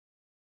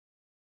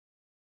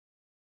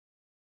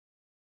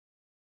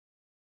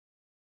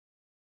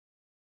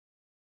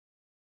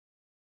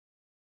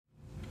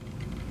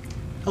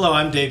Hello,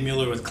 I'm Dave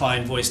Mueller with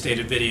Klein Voice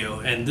Data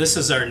Video, and this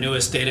is our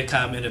newest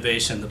datacom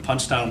innovation, the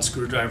Punchdown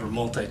Screwdriver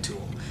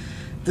Multi-Tool.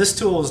 This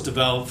tool is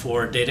developed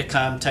for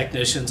datacom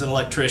technicians and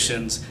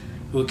electricians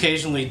who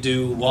occasionally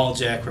do wall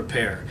jack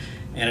repair,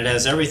 and it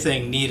has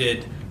everything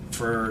needed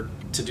to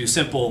do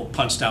simple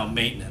punch-down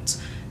maintenance.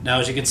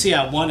 Now, as you can see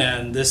on one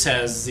end, this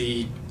has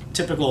the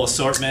typical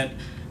assortment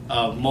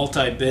of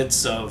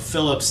multi-bits of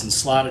Phillips and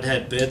slotted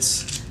head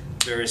bits,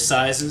 various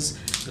sizes,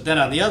 but then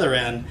on the other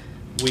end,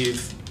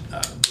 we've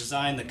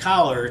designed the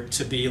collar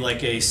to be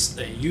like a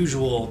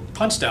usual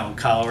punch-down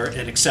collar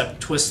and accept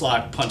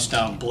twist-lock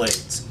punch-down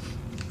blades.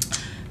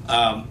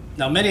 Now,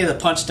 many of the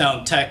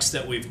punch-down techs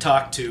that we've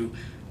talked to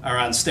are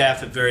on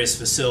staff at various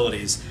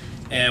facilities,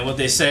 and what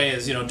they say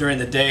is, during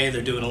the day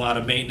they're doing a lot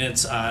of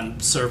maintenance on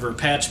server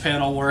patch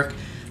panel work,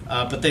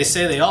 but they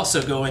say they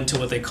also go into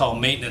what they call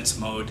maintenance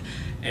mode,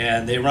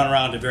 and they run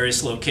around to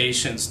various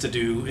locations to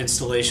do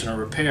installation or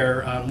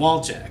repair on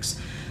wall jacks.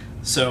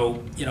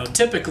 So,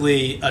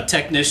 typically a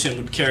technician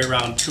would carry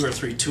around 2 or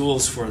 3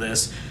 tools for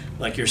this,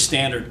 like your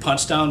standard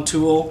punch-down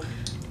tool,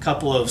 a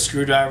couple of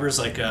screwdrivers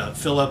like a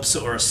Phillips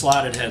or a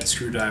slotted head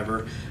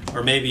screwdriver,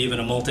 or maybe even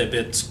a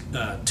multi-bit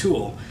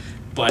tool.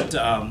 But,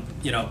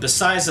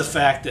 besides the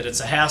fact that it's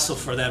a hassle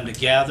for them to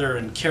gather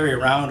and carry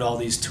around all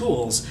these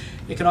tools,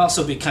 it can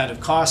also be kind of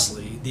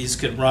costly. These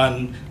could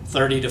run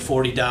 $30 to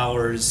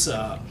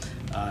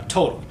 $40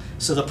 total.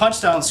 So the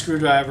punch-down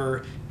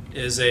screwdriver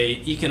is a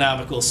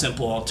economical,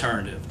 simple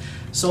alternative.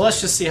 So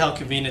let's just see how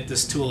convenient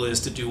this tool is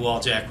to do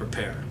wall jack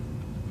repair.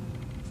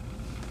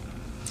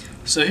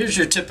 So here's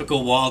your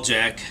typical wall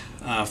jack.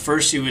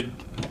 First, you would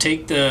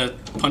take the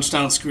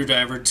punch-down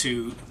screwdriver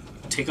to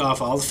take off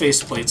all the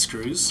faceplate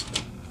screws.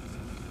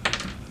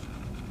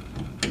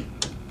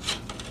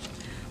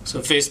 So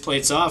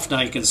faceplate's off.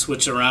 Now you can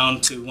switch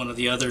around to one of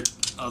the other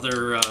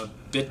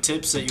bit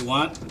tips that you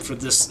want. For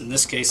this, in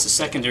this case, the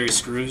secondary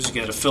screws, you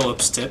got a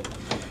Phillips tip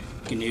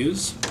you can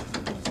use.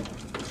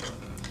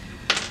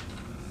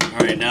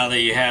 Alright, now that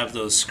you have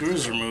those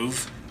screws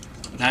removed,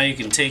 now you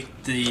can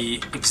take the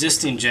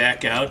existing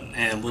jack out,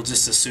 and we'll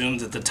just assume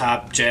that the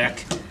top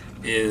jack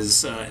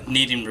is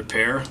needing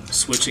repair.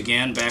 Switch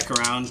again back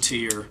around to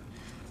your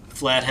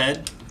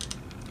flathead.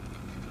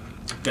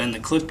 Bend the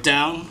clip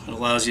down. It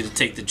allows you to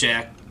take the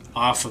jack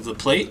off of the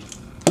plate,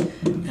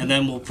 and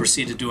then we'll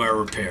proceed to do our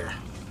repair.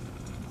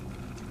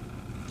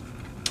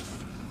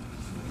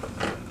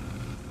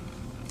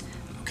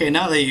 Okay,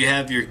 now that you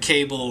have your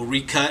cable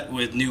recut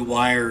with new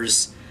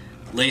wires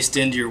laced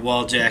into your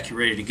wall jack, you're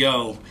ready to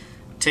go.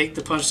 Take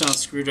the punch-down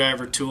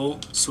screwdriver tool,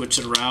 switch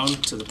it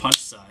around to the punch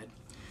side,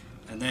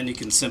 and then you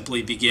can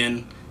simply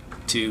begin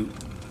to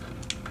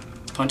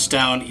punch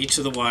down each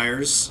of the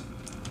wires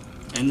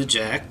in the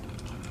jack.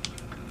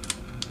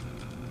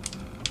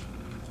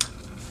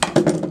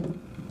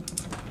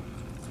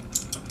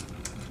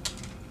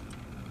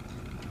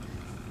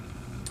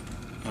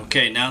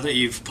 Okay, now that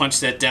you've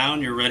punched that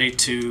down, you're ready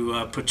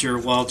to put your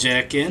wall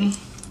jack in.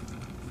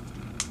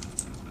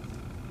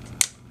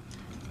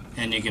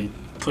 And you can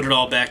put it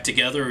all back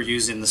together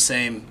using the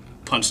same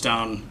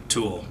punch-down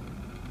tool.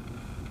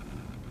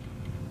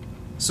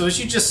 So as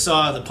you just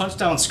saw, the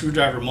punch-down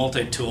screwdriver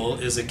multi-tool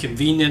is a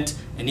convenient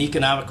and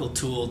economical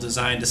tool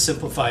designed to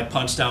simplify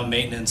punch-down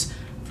maintenance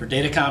for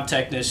datacom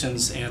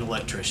technicians and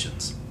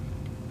electricians.